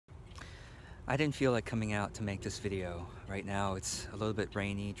I didn't feel like coming out to make this video. Right now it's a little bit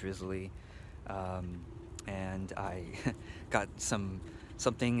rainy, drizzly, and I got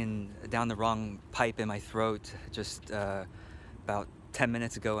something down the wrong pipe in my throat just about 10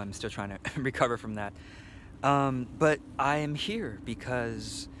 minutes ago. I'm still trying to recover from that. But I am here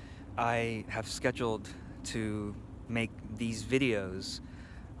because I have scheduled to make these videos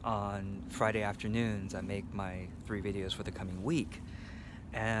on Friday afternoons. I make my 3 videos for the coming week.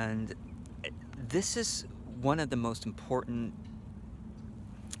 And this is one of the most important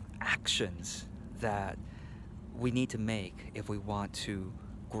actions that we need to make if we want to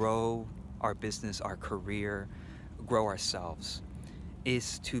grow our business, our career, grow ourselves,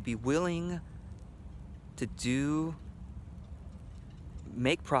 is to be willing to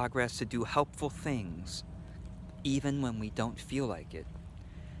make progress, to do helpful things, even when we don't feel like it.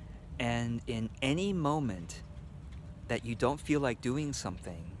 And in any moment that you don't feel like doing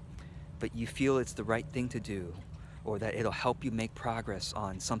something, but you feel it's the right thing to do, or that it'll help you make progress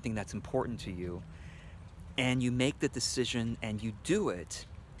on something that's important to you, and you make the decision and you do it,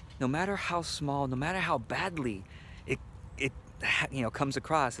 no matter how small, no matter how badly it comes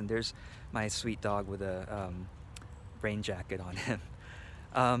across. And there's my sweet dog with a rain jacket on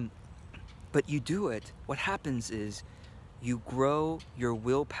him. But you do it, what happens is you grow your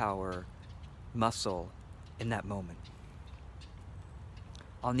willpower muscle in that moment.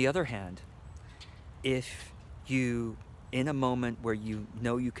 On the other hand, if you, in a moment where you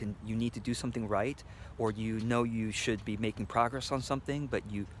know you need to do something right, or you know you should be making progress on something, but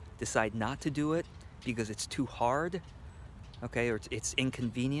you decide not to do it because it's too hard, okay, or it's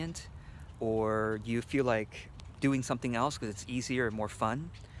inconvenient, or you feel like doing something else because it's easier and more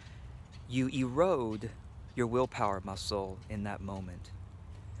fun, you erode your willpower muscle in that moment.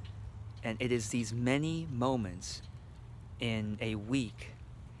 And it is these many moments in a week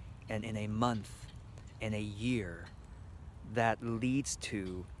and in a month, in a year, that leads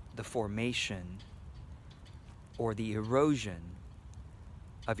to the formation or the erosion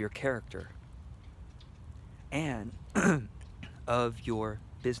of your character and of your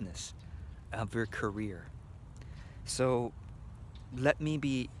business, of your career. So let me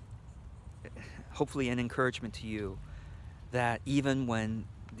be hopefully an encouragement to you that even when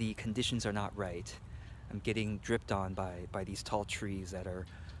the conditions are not right, I'm getting dripped on by these tall trees that are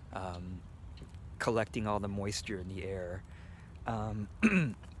collecting all the moisture in the air.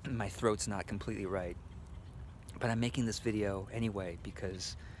 My throat's not completely right, but I'm making this video anyway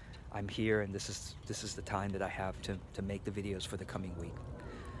because I'm here, and this is the time that I have to make the videos for the coming week.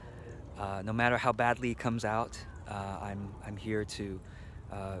 No matter how badly it comes out, I'm here to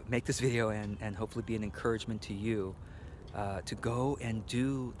make this video and hopefully be an encouragement to you to go and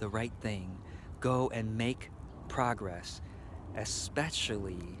do the right thing, go and make progress,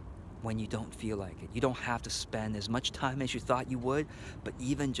 especially when you don't feel like it. You don't have to spend as much time as you thought you would, but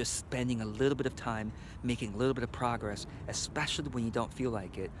even just spending a little bit of time, making a little bit of progress, especially when you don't feel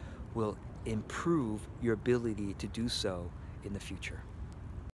like it, will improve your ability to do so in the future.